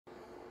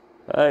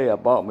Hey, I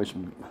bought me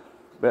some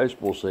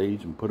vegetable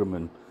seeds and put them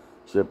in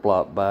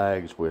Ziploc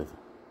bags with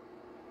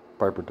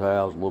paper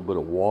towels, a little bit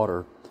of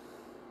water,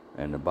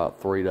 and in about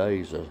 3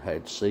 days I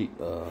had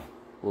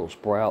little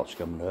sprouts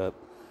coming up,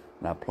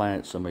 and I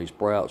planted some of these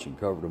sprouts and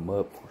covered them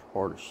up. It's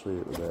hard to see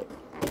it with that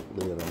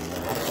lid on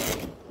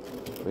there.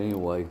 But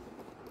anyway,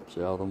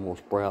 see all them little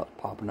sprouts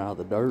popping out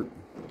of the dirt?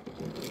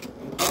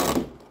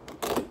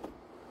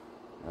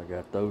 I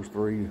got those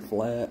 3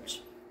 flats,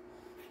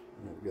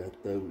 and I've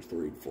got those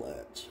 3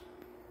 flats.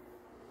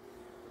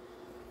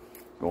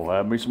 Gonna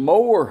have me some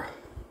more.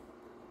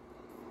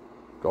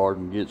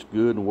 Garden gets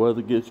good and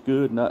weather gets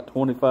good, not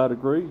 25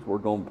 degrees. We're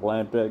gonna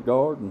plant that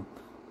garden,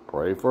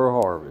 pray for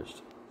a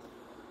harvest.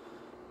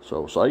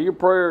 So say your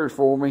prayers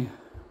for me.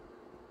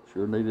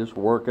 Sure need this to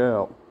work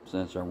out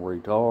since I'm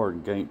retarded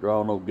and can't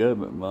draw no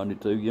government money,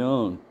 too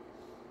young.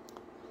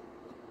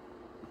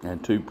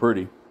 And too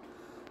pretty.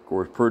 Of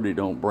course, pretty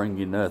don't bring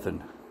you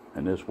nothing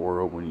in this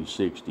world when you're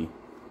 60.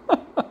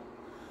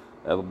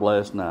 Have a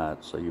blessed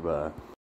night. See you, bye.